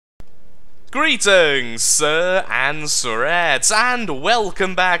Greetings, sir and sirettes, and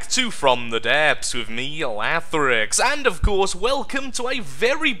welcome back to From the Depths with me, Lathrix, and of course, welcome to a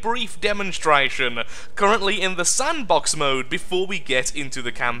very brief demonstration, currently in the sandbox mode, before we get into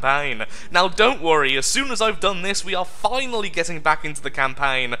the campaign. Now don't worry, as soon as I've done this, we are finally getting back into the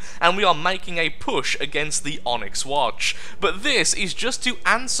campaign, and we are making a push against the Onyx Watch. But this is just to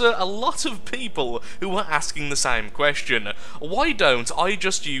answer a lot of people who are asking the same question. Why don't I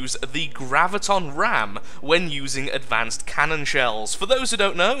just use the Graviton Ram when using advanced cannon shells? For those who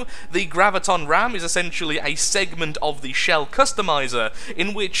don't know, the Graviton Ram is essentially a segment of the shell customizer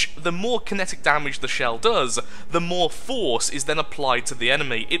in which the more kinetic damage the shell does, the more force is then applied to the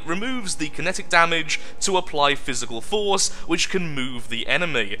enemy. It removes the kinetic damage to apply physical force, which can move the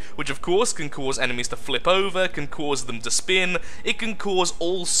enemy, which of course can cause enemies to flip over, can cause them to spin, it can cause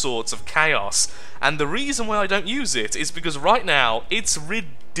all sorts of chaos. And the reason why I don't use it is because right now it's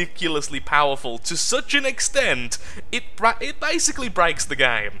ridiculously powerful to such an extent it basically breaks the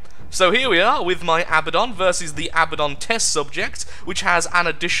game. So here we are with my Abaddon versus the Abaddon test subject, which has an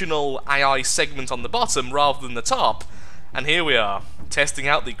additional AI segment on the bottom rather than the top. And here we are, testing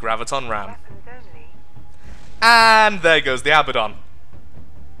out the Graviton Ram. And there goes the Abaddon.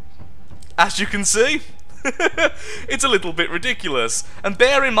 As you can see, it's a little bit ridiculous. And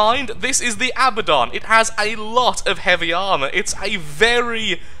bear in mind, this is the Abaddon. It has a lot of heavy armor. It's a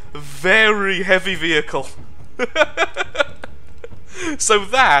very, very heavy vehicle. So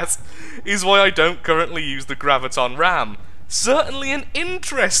that is why I don't currently use the Graviton Ram. Certainly an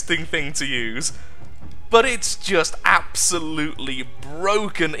interesting thing to use, but it's just absolutely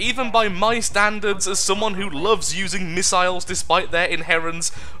broken, even by my standards as someone who loves using missiles despite their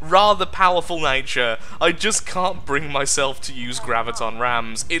inherent, rather powerful nature. I just can't bring myself to use Graviton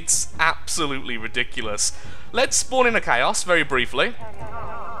Rams. It's absolutely ridiculous. Let's spawn in a Chaos very briefly.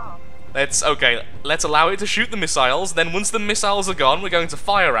 Let's allow it to shoot the missiles, then once the missiles are gone, we're going to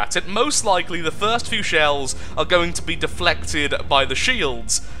fire at it. Most likely the first few shells are going to be deflected by the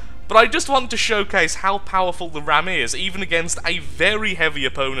shields. But I just want to showcase how powerful the Ram is, even against a very heavy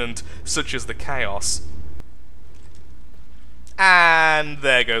opponent such as the Chaos. And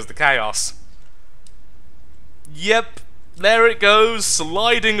there goes the Chaos. Yep, there it goes,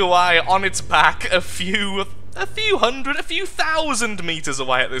 sliding away on its back a few thousand meters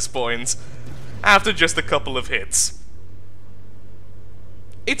away at this point, after just a couple of hits.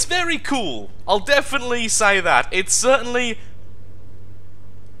 It's very cool, I'll definitely say that. It's certainly...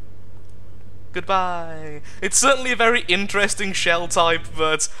 Goodbye. It's certainly a very interesting shell type,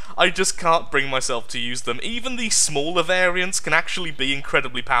 but I just can't bring myself to use them. Even the smaller variants can actually be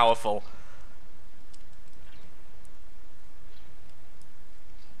incredibly powerful.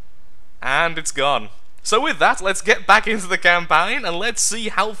 And it's gone. So with that, let's get back into the campaign, and let's see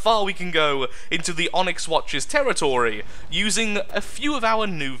how far we can go into the Onyx Watch's territory, using a few of our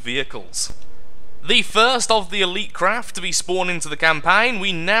new vehicles. The first of the elite craft to be spawned into the campaign,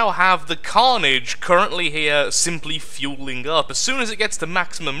 we now have the Carnage currently here simply fueling up. As soon as it gets to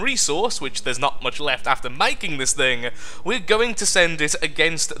maximum resource, which there's not much left after making this thing, we're going to send it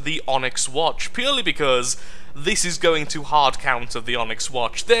against the Onyx Watch, purely because this is going to hard counter the Onyx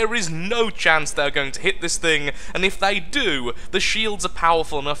Watch. There is no chance they're going to hit this thing, and if they do, the shields are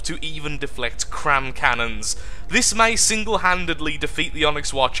powerful enough to even deflect cram cannons. This may single-handedly defeat the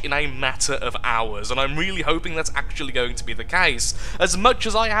Onyx Watch in a matter of hours, and I'm really hoping that's actually going to be the case. As much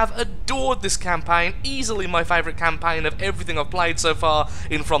as I have adored this campaign, easily my favourite campaign of everything I've played so far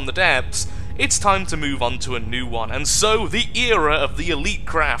in From the Depths, it's time to move on to a new one, and so the era of the elite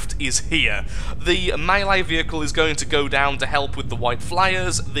craft is here. The melee vehicle is going to go down to help with the White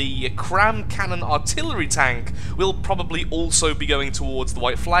Flyers. The cram cannon artillery tank will probably also be going towards the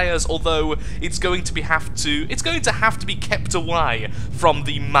White Flyers, although it's going to have to be kept away from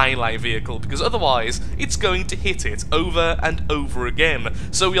the melee vehicle, because otherwise it's going to hit it over and over again.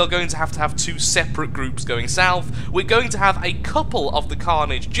 So we are going to have two separate groups going south. We're going to have a couple of the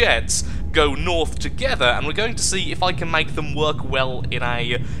Carnage jets go north together, and we're going to see if I can make them work well in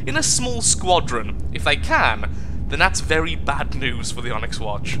a small squadron. If they can, then that's very bad news for the Onyx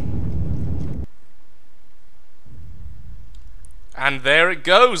Watch. And there it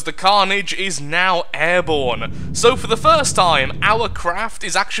goes, the Carnage is now airborne. So for the first time, our craft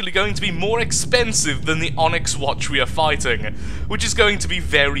is actually going to be more expensive than the Onyx Watch we are fighting, which is going to be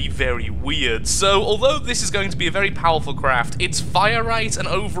very, very weird. So although this is going to be a very powerful craft, its fire rate and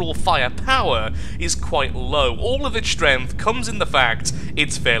overall firepower is quite low. All of its strength comes in the fact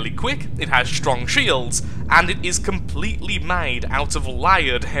it's fairly quick, it has strong shields, and it is completely made out of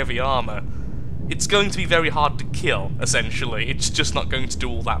layered heavy armor. it's going to be very hard to kill, essentially. It's just not going to do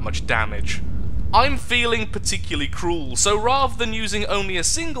all that much damage. I'm feeling particularly cruel, so rather than using only a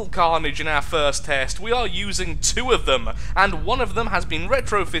single Carnage in our first test, we are using 2 of them, and one of them has been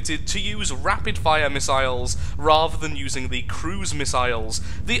retrofitted to use rapid-fire missiles rather than using the cruise missiles.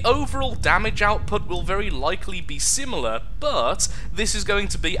 The overall damage output will very likely be similar, but this is going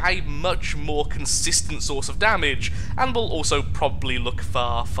to be a much more consistent source of damage, and will also probably look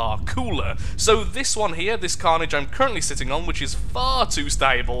far, far cooler. So this one here, this Carnage I'm currently sitting on, which is far too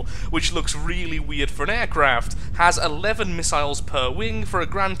stable, which looks really weird for an aircraft, has 11 missiles per wing for a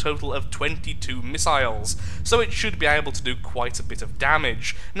grand total of 22 missiles, so it should be able to do quite a bit of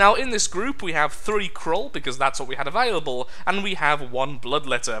damage. Now in this group we have 3 Krull, because that's what we had available, and we have 1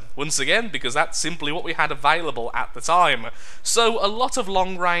 Bloodletter, once again because that's simply what we had available at the time. So a lot of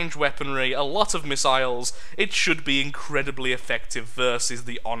long-range weaponry, a lot of missiles, it should be incredibly effective versus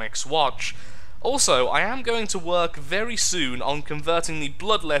the Onyx Watch. Also, I am going to work very soon on converting the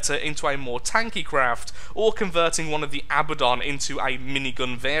Bloodletter into a more tanky craft, or converting one of the Abaddon into a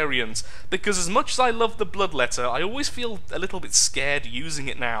minigun variant, because as much as I love the Bloodletter, I always feel a little bit scared using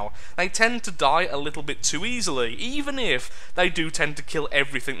it now. They tend to die a little bit too easily, even if they do tend to kill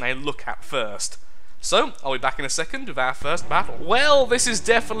everything they look at first. So, I'll be back in a second with our first battle. Well, this is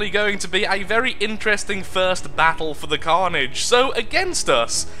definitely going to be a very interesting first battle for the Carnage. So, against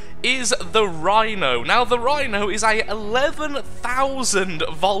us is the Rhino. Now, the Rhino is a 11,000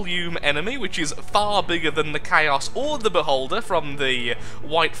 volume enemy, which is far bigger than the Chaos or the Beholder from the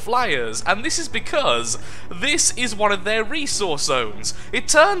White Flyers, and this is because this is one of their resource zones. It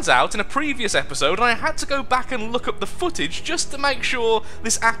turns out, in a previous episode, and I had to go back and look up the footage just to make sure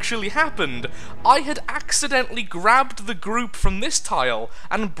this actually happened, I had accidentally grabbed the group from this tile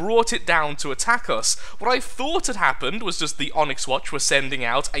and brought it down to attack us. What I thought had happened was just the Onyx Watch was sending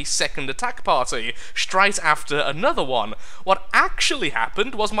out a second attack party straight after another one. What actually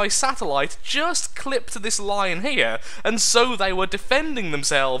happened was my satellite just clipped this line here, and so they were defending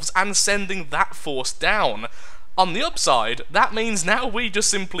themselves and sending that force down. On the upside, that means now we just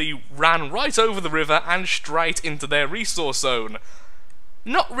simply ran right over the river and straight into their resource zone.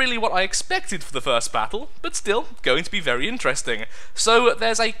 Not really what I expected for the first battle, but still going to be very interesting. So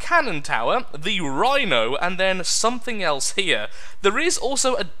there's a cannon tower, the Rhino, and then something else here. There is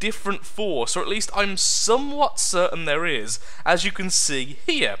also a different force, or at least I'm somewhat certain there is, as you can see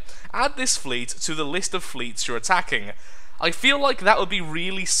here. Add this fleet to the list of fleets you're attacking. I feel like that would be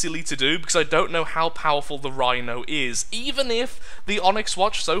really silly to do because I don't know how powerful the Rhino is, even if the Onyx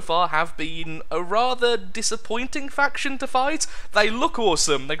Watch so far have been a rather disappointing faction to fight. They look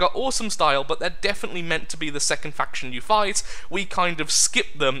awesome, they got awesome style, but they're definitely meant to be the second faction you fight. We kind of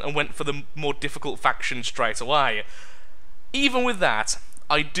skipped them and went for the more difficult faction straight away. Even with that,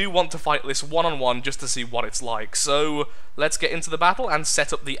 I do want to fight this one-on-one just to see what it's like, so let's get into the battle and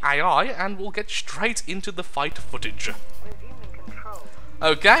set up the AI, and we'll get straight into the fight footage.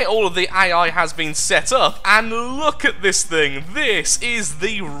 Okay, all of the AI has been set up, and look at this thing. This is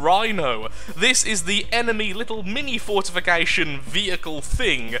the Rhino. This is the enemy little mini fortification vehicle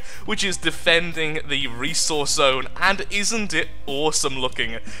thing, which is defending the resource zone, and isn't it awesome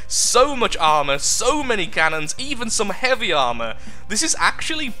looking? So much armor, so many cannons, even some heavy armor. This is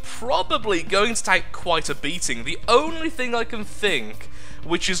actually probably going to take quite a beating. The only thing I can think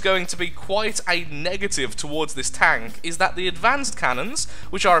which is going to be quite a negative towards this tank, is that the advanced cannons,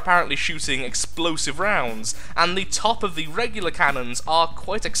 which are apparently shooting explosive rounds, and the top of the regular cannons are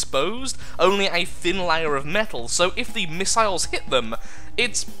quite exposed, only a thin layer of metal, so if the missiles hit them,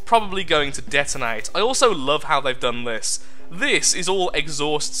 it's probably going to detonate. I also love how they've done this. This is all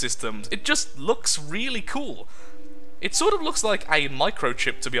exhaust systems. It just looks really cool. It sort of looks like a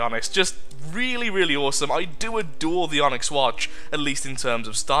microchip, to be honest, just really, really awesome. I do adore the Onyx Watch, at least in terms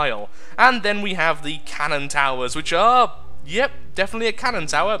of style. And then we have the cannon towers, which are, yep, definitely a cannon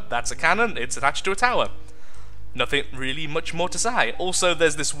tower. That's a cannon, it's attached to a tower. Nothing really much more to say. Also,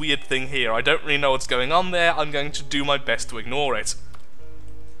 there's this weird thing here. I don't really know what's going on there. I'm going to do my best to ignore it.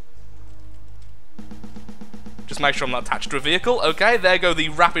 Just make sure I'm not attached to a vehicle. Okay, there go the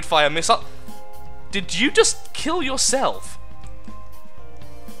rapid-fire missile. Did you just kill yourself?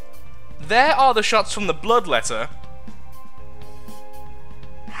 There are the shots from the Bloodletter.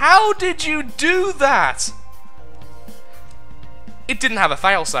 How did you do that? It didn't have a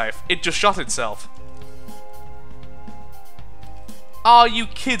failsafe. It just shot itself. Are you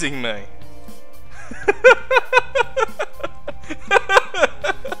kidding me?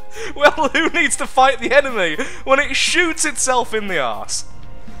 Well, who needs to fight the enemy when it shoots itself in the arse?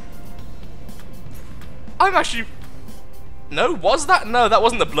 I'm actually... No, was that? No, that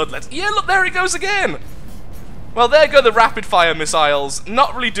wasn't the Bloodlet. Yeah, look, there he goes again! Well, there go the rapid-fire missiles.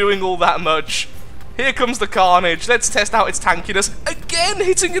 Not really doing all that much. Here comes the Carnage. Let's test out its tankiness. Again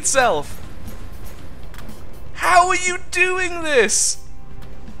hitting itself! How are you doing this?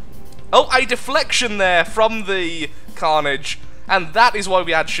 Oh, a deflection there from the Carnage. And that is why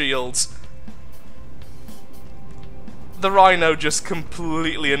we had shields. The Rhino just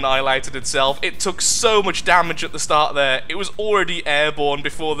completely annihilated itself. It took so much damage at the start there. It was already airborne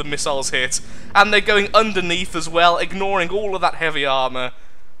before the missiles hit. And they're going underneath as well, ignoring all of that heavy armor.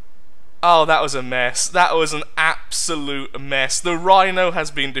 Oh, that was a mess. That was an absolute mess. The Rhino has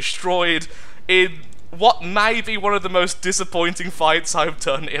been destroyed in what may be one of the most disappointing fights I've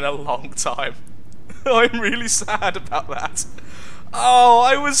done in a long time. I'm really sad about that. Oh,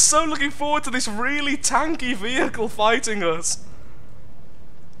 I was so looking forward to this really tanky vehicle fighting us.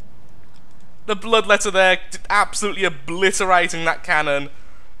 The Bloodletter there, absolutely obliterating that cannon.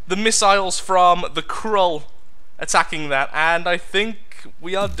 The missiles from the Krull attacking that, and I think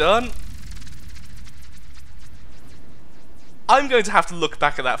we are done. I'm going to have to look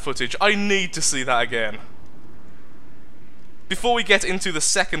back at that footage. I need to see that again. Before we get into the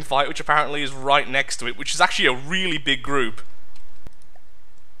second fight, which apparently is right next to it, which is actually a really big group.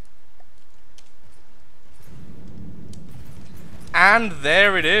 And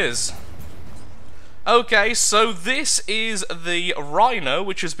there it is. Okay, so this is the Rhino,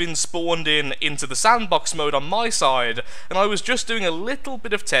 which has been spawned into the sandbox mode on my side, and I was just doing a little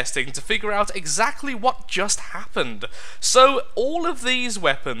bit of testing to figure out exactly what just happened. So, all of these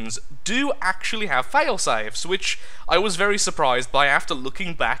weapons do actually have failsafes, which I was very surprised by after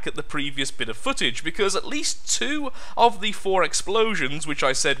looking back at the previous bit of footage, because at least 2 of the 4 explosions, which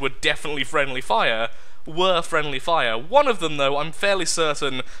I said were definitely friendly fire, were friendly fire. One of them, though, I'm fairly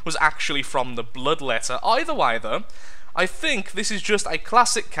certain was actually from the Bloodletter. Either way, though, I think this is just a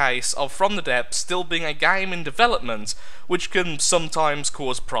classic case of From the Depths still being a game in development, which can sometimes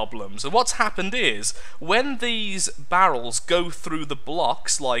cause problems. And what's happened is, when these barrels go through the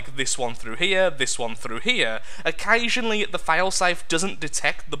blocks, like this one through here, this one through here, occasionally the failsafe doesn't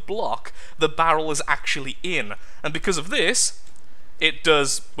detect the block the barrel is actually in. And because of this, it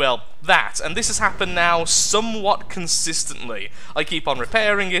does, well, that. And this has happened now somewhat consistently. I keep on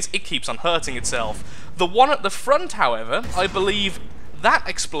repairing it, it keeps on hurting itself. The one at the front, however, I believe that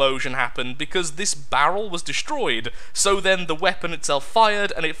explosion happened because this barrel was destroyed. So then the weapon itself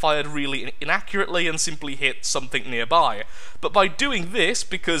fired, and it fired really inaccurately and simply hit something nearby. But by doing this,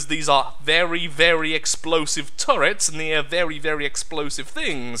 because these are very, very explosive turrets near very, very explosive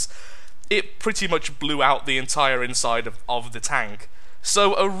things, it pretty much blew out the entire inside of the tank.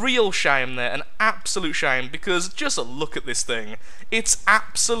 So a real shame there, an absolute shame, because just a look at this thing. It's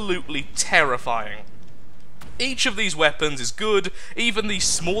absolutely terrifying. Each of these weapons is good, even the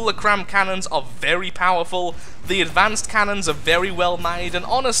smaller cram cannons are very powerful, the advanced cannons are very well made, and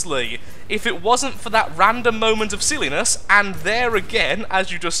honestly, if it wasn't for that random moment of silliness, and there again,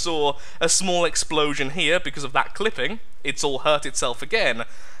 as you just saw, a small explosion here because of that clipping, it's all hurt itself again,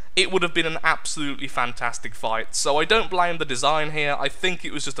 it would have been an absolutely fantastic fight. So I don't blame the design here, I think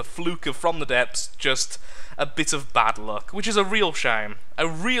it was just a fluke of From the Depths, just a bit of bad luck, which is a real shame. A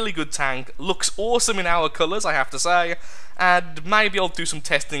really good tank, looks awesome in our colours, I have to say, and maybe I'll do some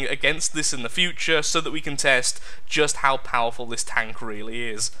testing against this in the future so that we can test just how powerful this tank really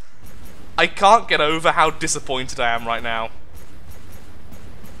is. I can't get over how disappointed I am right now.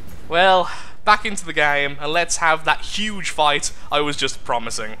 Well, back into the game, and let's have that huge fight I was just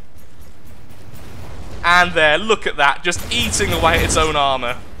promising. And there, look at that, just eating away at its own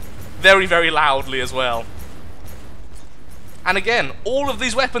armour. Very, very loudly as well. And again, all of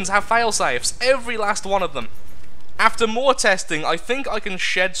these weapons have failsafes, every last one of them. After more testing, I think I can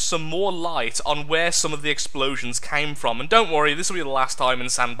shed some more light on where some of the explosions came from. And don't worry, this will be the last time in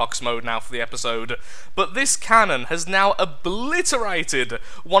sandbox mode now for the episode. But this cannon has now obliterated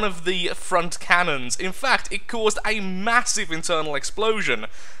one of the front cannons. In fact, it caused a massive internal explosion.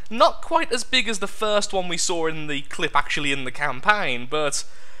 Not quite as big as the first one we saw in the clip actually in the campaign, but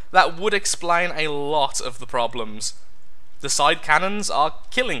that would explain a lot of the problems. The side cannons are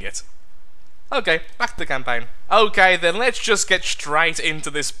killing it. Okay, back to the campaign. Okay, then let's just get straight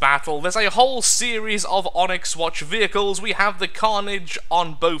into this battle. There's a whole series of Onyx Watch vehicles. We have the Carnage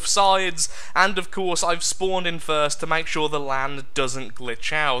on both sides, and of course I've spawned in first to make sure the land doesn't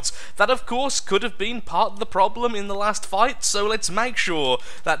glitch out. That of course could have been part of the problem in the last fight, so let's make sure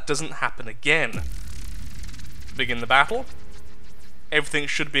that doesn't happen again. Begin the battle. Everything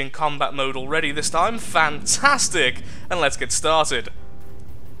should be in combat mode already this time. Fantastic! And let's get started.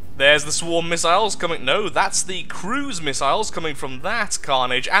 There's the swarm missiles coming. No, that's the cruise missiles coming from that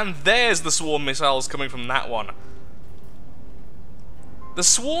Carnage, and there's the swarm missiles coming from that one. The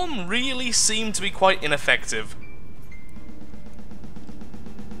swarm really seem to be quite ineffective.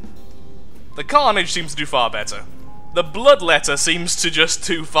 The Carnage seems to do far better. The Bloodletter seems to just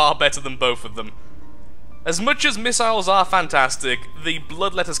do far better than both of them. As much as missiles are fantastic, the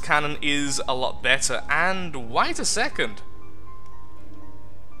Bloodletter's cannon is a lot better, and wait a second.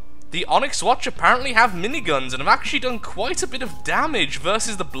 The Onyx Watch apparently have miniguns and have actually done quite a bit of damage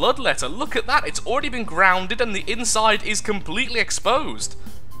versus the Bloodletter. Look at that, it's already been grounded and the inside is completely exposed.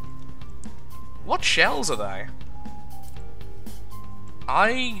 What shells are they?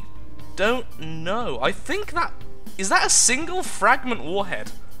 I don't know. I think that... Is that a single fragment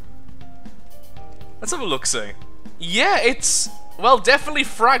warhead? Let's have a look-see. Yeah, it's... Well, definitely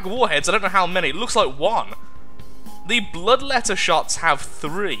frag warheads. I don't know how many. It looks like one. The Bloodletter shots have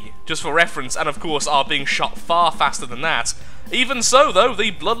 3, just for reference, and of course are being shot far faster than that. Even so, though,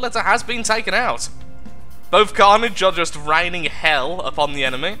 the Bloodletter has been taken out. Both Carnage are just raining hell upon the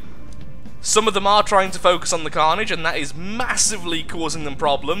enemy. Some of them are trying to focus on the Carnage, and that is massively causing them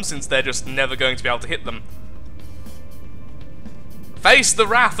problems, since they're just never going to be able to hit them. Face the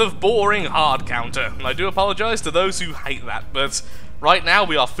wrath of boring hard counter. And I do apologise to those who hate that, but right now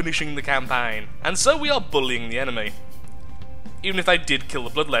we are finishing the campaign, and so we are bullying the enemy. Even if they did kill the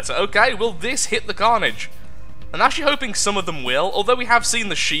Bloodletter. Okay, will this hit the Carnage? I'm actually hoping some of them will, although we have seen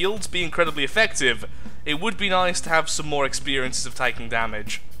the shields be incredibly effective. It would be nice to have some more experiences of taking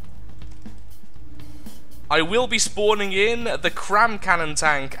damage. I will be spawning in the Cram Cannon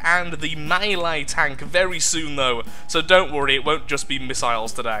tank and the Melee tank very soon though, so don't worry, it won't just be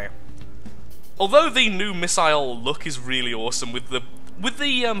missiles today. Although the new missile look is really awesome with the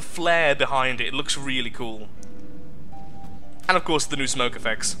flare behind it, it looks really cool. And of course the new smoke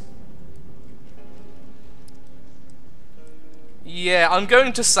effects. Yeah, I'm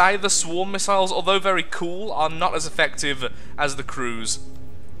going to say the swarm missiles, although very cool, are not as effective as the cruise.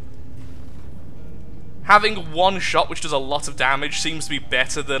 Having one shot which does a lot of damage seems to be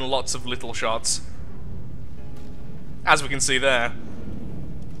better than lots of little shots. As we can see there.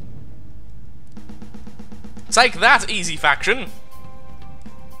 Take that, easy faction!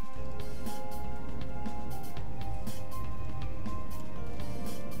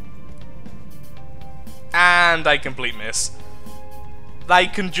 And a complete miss. They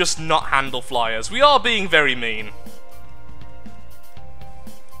can just not handle flyers. We are being very mean.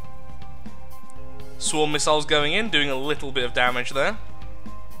 Swarm missiles going in, doing a little bit of damage there.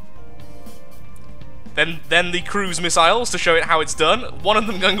 Then the cruise missiles to show it how it's done. One of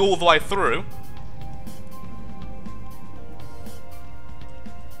them going all the way through.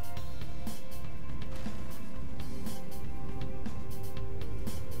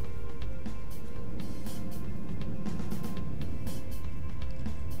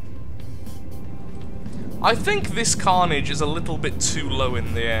 I think this Carnage is a little bit too low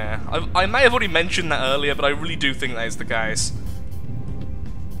in the air. I may have already mentioned that earlier, but I really do think that is the case.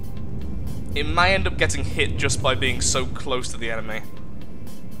 It may end up getting hit just by being so close to the enemy.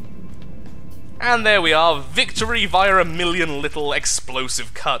 And there we are, victory via a million little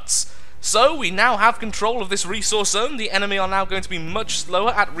explosive cuts. So we now have control of this resource zone. The enemy are now going to be much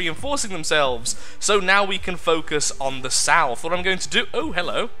slower at reinforcing themselves. So now we can focus on the south. What I'm going to do... Oh,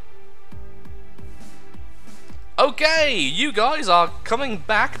 hello. Okay, you guys are coming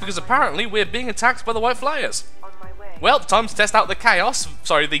back because apparently we're being attacked by the White Flyers. Well, time to test out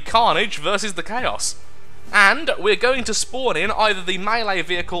the the Carnage versus the Chaos. And we're going to spawn in either the Melee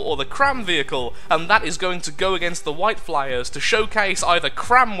vehicle or the Cram vehicle, and that is going to go against the White Flyers to showcase either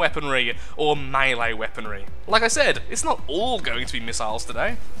Cram weaponry or Melee weaponry. Like I said, it's not all going to be missiles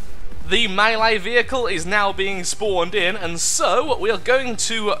today. The Melee vehicle is now being spawned in, and so we are going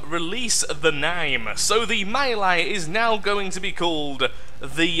to release the name. So the Melee is now going to be called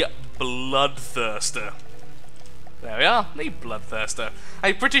the Bloodthirster. There we are, the Bloodthirster.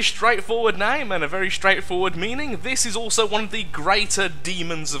 A pretty straightforward name and a very straightforward meaning. This is also one of the greater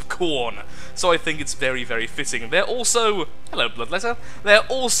demons of Khorne, so I think it's very, very fitting. They're also... Hello, Bloodletter. They're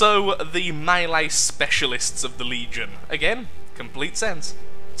also the Melee specialists of the Legion. Again, complete sense.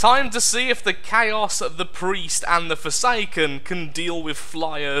 Time to see if the Chaos, the Priest, and the Forsaken can deal with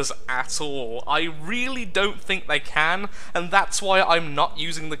flyers at all. I really don't think they can, and that's why I'm not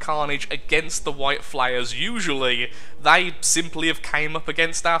using the Carnage against the White Flyers usually. They simply have came up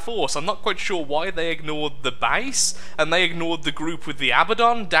against our force. I'm not quite sure why they ignored the base, and they ignored the group with the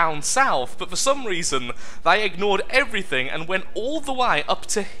Abaddon down south, but for some reason, they ignored everything and went all the way up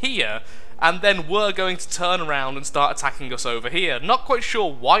to here, and then were going to turn around and start attacking us over here. Not quite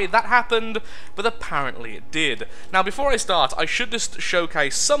sure why that happened, but apparently it did. Now before I start, I should just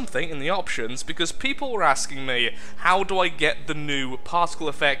showcase something in the options, because people were asking me, how do I get the new particle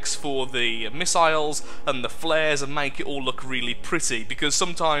effects for the missiles and the flares and make it all look really pretty, because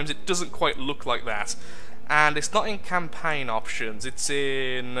sometimes it doesn't quite look like that. And it's not in campaign options, it's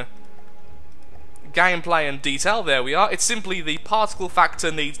in gameplay and detail. There we are. It's simply the particle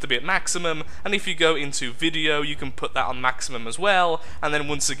factor needs to be at maximum, and if you go into video you can put that on maximum as well, and then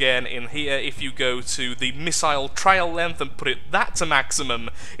once again in here if you go to the missile trail length and put that to maximum,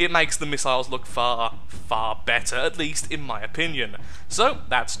 it makes the missiles look far better, at least in my opinion. So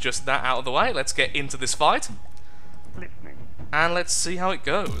that's just that out of the way. Let's get into this fight and let's see how it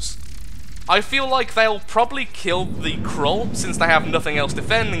goes. I feel like they'll probably kill the Krull since they have nothing else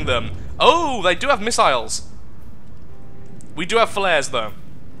defending them. Oh, they do have missiles. We do have flares though.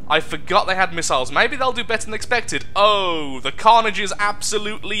 I forgot they had missiles. Maybe they'll do better than expected. Oh, the Carnage is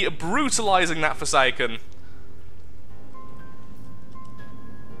absolutely brutalizing that Forsaken.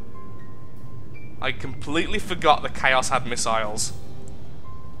 I completely forgot the Chaos had missiles.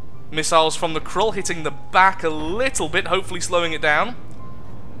 Missiles from the Krull hitting the back a little bit, hopefully slowing it down.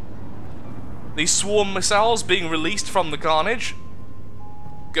 These swarm missiles being released from the Carnage.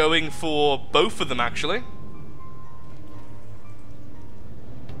 Going for both of them, actually.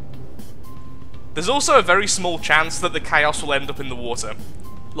 There's also a very small chance that the Chaos will end up in the water.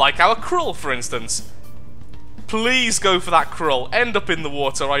 Like our Krull, for instance. Please go for that Krull. End up in the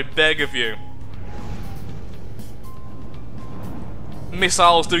water, I beg of you.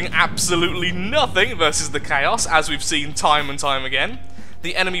 Missiles doing absolutely nothing versus the Chaos, as we've seen time and time again.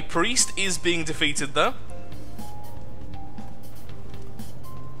 The enemy priest is being defeated though.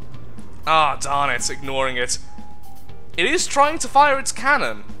 Ah, darn it, ignoring it. It is trying to fire its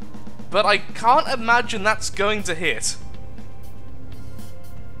cannon, but I can't imagine that's going to hit.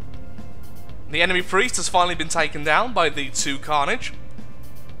 The enemy priest has finally been taken down by the two Carnage.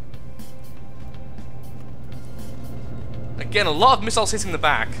 Again, a lot of missiles hitting the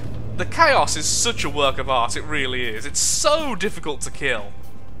back. The Chaos is such a work of art, it really is. It's so difficult to kill.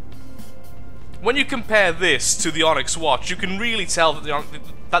 When you compare this to the Onyx Watch, you can really tell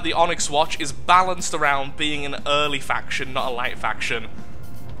that the Onyx Watch is balanced around being an early faction, not a late faction.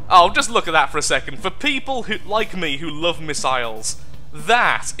 Oh, just look at that for a second. For people who, like me, who love missiles,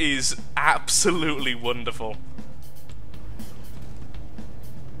 that is absolutely wonderful.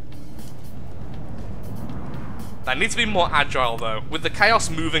 They need to be more agile though, with the Chaos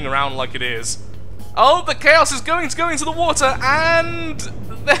moving around like it is. Oh, the Chaos is going to go into the water, and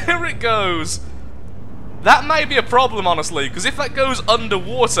there it goes. That may be a problem, honestly, because if that goes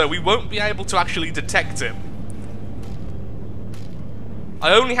underwater, we won't be able to actually detect it.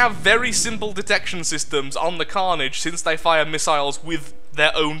 I only have very simple detection systems on the Carnage since they fire missiles with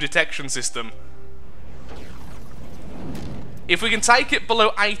their own detection system. If we can take it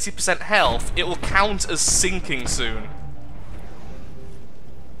below 80% health, it will count as sinking soon.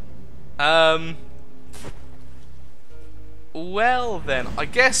 Well then, I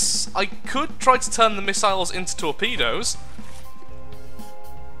guess I could try to turn the missiles into torpedoes.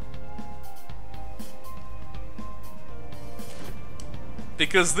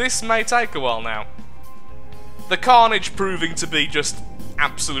 Because this may take a while now. The Carnage proving to be just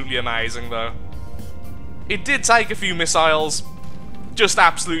absolutely amazing though. It did take a few missiles, just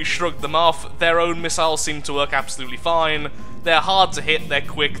absolutely shrugged them off. Their own missiles seem to work absolutely fine. They're hard to hit, they're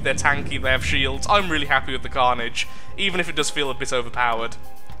quick, they're tanky, they have shields. I'm really happy with the Carnage, even if it does feel a bit overpowered.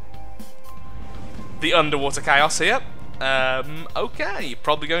 The underwater Chaos here. Okay,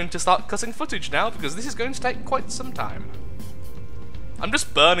 probably going to start cutting footage now, because this is going to take quite some time. I'm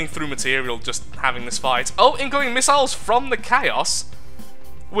just burning through material just having this fight. Oh, incoming missiles from the Chaos,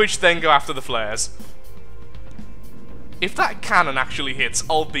 which then go after the flares. If that cannon actually hits,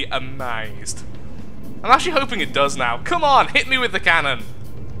 I'll be amazed. I'm actually hoping it does now. Come on, hit me with the cannon.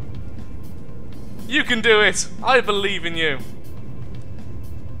 You can do it. I believe in you.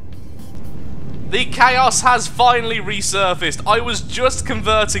 The Chaos has finally resurfaced. I was just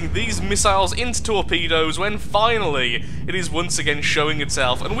converting these missiles into torpedoes when finally it is once again showing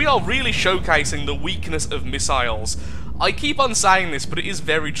itself, and we are really showcasing the weakness of missiles. I keep on saying this, but it is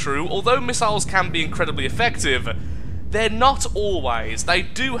very true. Although missiles can be incredibly effective, they're not always. They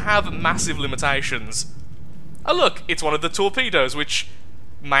do have massive limitations. Oh look, it's one of the torpedoes, which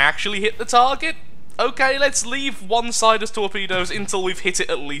may actually hit the target. Okay, let's leave one side as torpedoes until we've hit it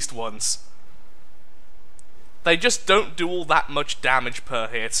at least once. They just don't do all that much damage per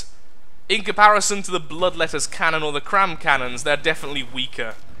hit. In comparison to the Bloodletter's cannon or the Cram cannons, they're definitely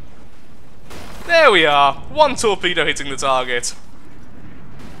weaker. There we are. One torpedo hitting the target.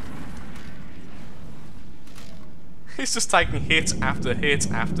 He's just taking hit after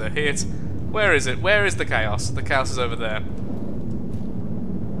hit after hit. Where is it? Where is the Chaos? The Chaos is over there.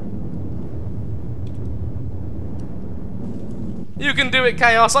 You can do it,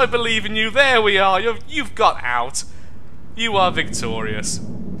 Chaos. I believe in you. There we are. You've got out. You are victorious.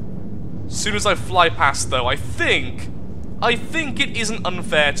 As soon as I fly past, though, I think it isn't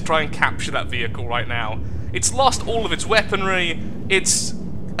unfair to try and capture that vehicle right now. It's lost all of its weaponry. It's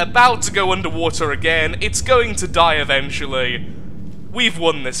about to go underwater again. It's going to die eventually. We've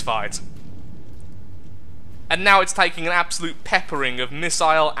won this fight. And now it's taking an absolute peppering of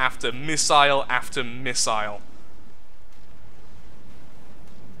missile after missile after missile.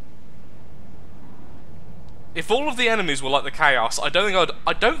 If all of the enemies were like the Chaos, I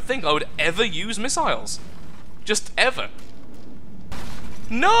don't think I would ever use missiles. Just ever.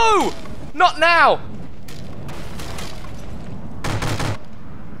 No! Not now!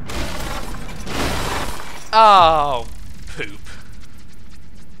 Oh, poop.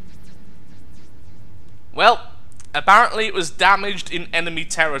 Well, apparently it was damaged in enemy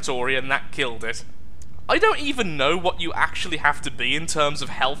territory and that killed it. I don't even know what you actually have to be in terms of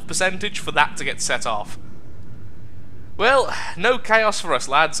health percentage for that to get set off. Well, no Chaos for us,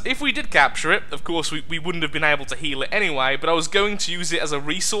 lads. If we did capture it, of course we wouldn't have been able to heal it anyway, but I was going to use it as a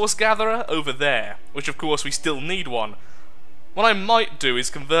resource gatherer over there, which of course we still need one. What I might do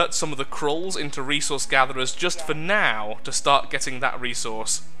is convert some of the Krulls into resource gatherers just for now to start getting that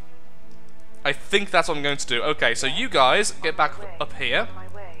resource. I think that's what I'm going to do. Okay, so you guys get back up here.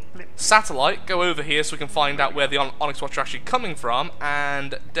 Satellite, go over here so we can find out where the Onyx Watch are actually coming from,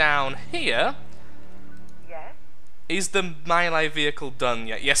 and down here... Is the melee vehicle done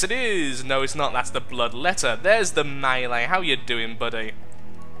yet? Yes, it is! No, it's not. That's the blood letter. There's the melee. How you doing, buddy?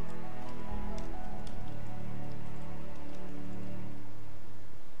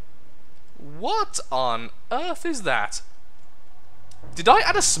 What on earth is that? Did I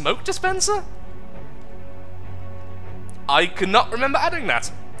add a smoke dispenser? I cannot remember adding that.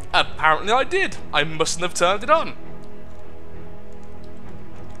 Apparently I did. I mustn't have turned it on.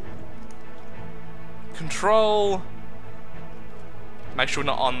 Control... Make sure we're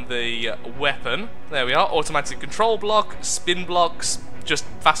not on the weapon. There we are. Automatic control block, spin blocks. Just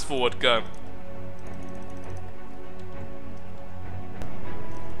fast forward, go.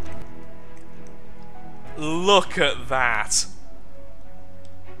 Look at that.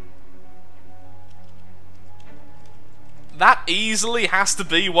 That easily has to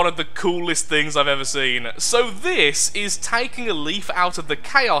be one of the coolest things I've ever seen. So this is taking a leaf out of the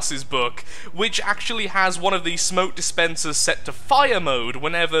Chaos's book, which actually has one of these smoke dispensers set to fire mode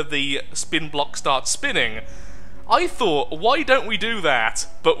whenever the spin block starts spinning. I thought, why don't we do that,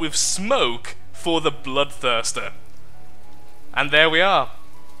 but with smoke for the Bloodthirster? And there we are.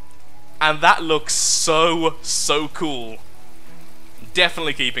 And that looks so cool.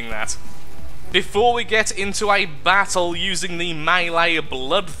 Definitely keeping that. Before we get into a battle using the melee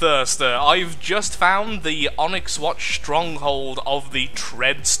Bloodthirster, I've just found the Onyx Watch stronghold of the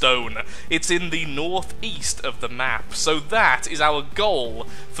Treadstone. It's in the northeast of the map, so that is our goal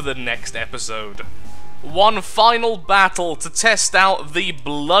for the next episode. One final battle to test out the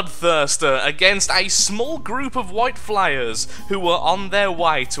Bloodthirster against a small group of White Flyers who were on their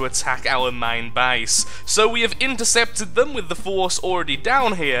way to attack our main base. So we have intercepted them with the force already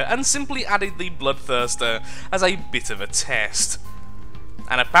down here and simply added the Bloodthirster as a bit of a test.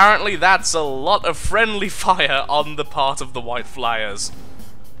 And apparently that's a lot of friendly fire on the part of the White Flyers.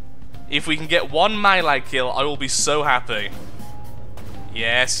 If we can get one melee kill, I will be so happy.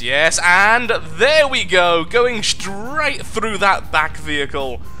 Yes, yes, and there we go, going straight through that back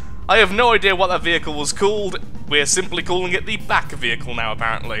vehicle. I have no idea what that vehicle was called. We're simply calling it the back vehicle now,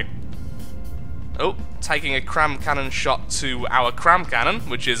 apparently. Oh, taking a cram cannon shot to our cram cannon,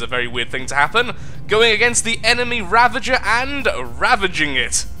 which is a very weird thing to happen. Going against the enemy Ravager and ravaging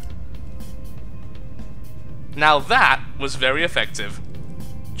it. Now that was very effective.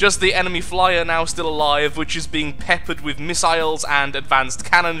 Just the enemy flyer now still alive, which is being peppered with missiles and advanced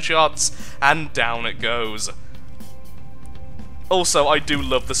cannon shots, and down it goes. Also, I do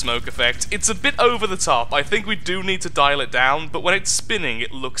love the smoke effect. It's a bit over the top. I think we do need to dial it down, but when it's spinning,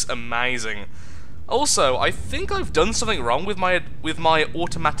 it looks amazing. Also, I think I've done something wrong with my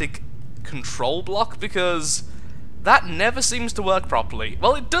automatic control block, because that never seems to work properly.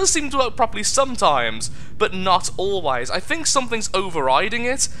 Well, it does seem to work properly sometimes, but not always. I think something's overriding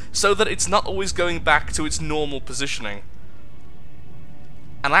it, so that it's not always going back to its normal positioning.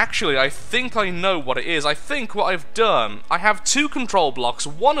 And actually, I think I know what it is. I think what I've done, I have two control blocks.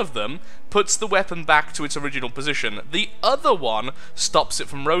 One of them puts the weapon back to its original position. The other one stops it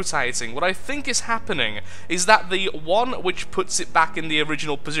from rotating. What I think is happening is that the one which puts it back in the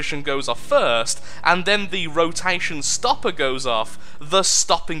original position goes off first, and then the rotation stopper goes off, thus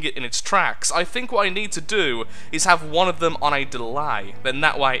stopping it in its tracks. I think what I need to do is have one of them on a delay. Then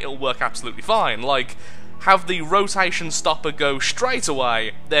that way it'll work absolutely fine. Like, have the rotation stopper go straight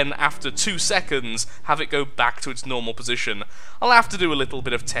away, then after 2 seconds, have it go back to its normal position. I'll have to do a little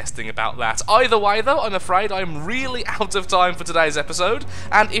bit of testing about that. Either way though, I'm afraid I'm really out of time for today's episode,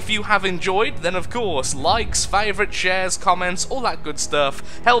 and if you have enjoyed, then of course, likes, favourites, shares, comments, all that good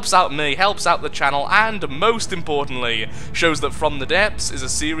stuff helps out me, helps out the channel, and most importantly, shows that From the Depths is a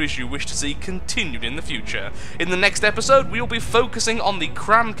series you wish to see continued in the future. In the next episode, we will be focusing on the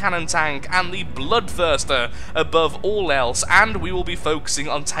Cram Cannon tank and the Bloodthirster above all else, and we will be focusing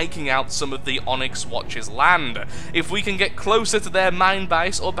on taking out some of the Onyx Watch's land. If we can get closer to their main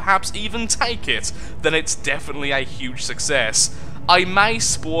base, or perhaps even take it, then it's definitely a huge success. I may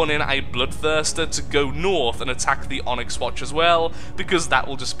spawn in a Bloodthirster to go north and attack the Onyx Watch as well, because that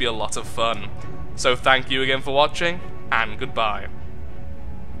will just be a lot of fun. So thank you again for watching, and goodbye.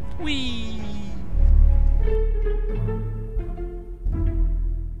 Whee!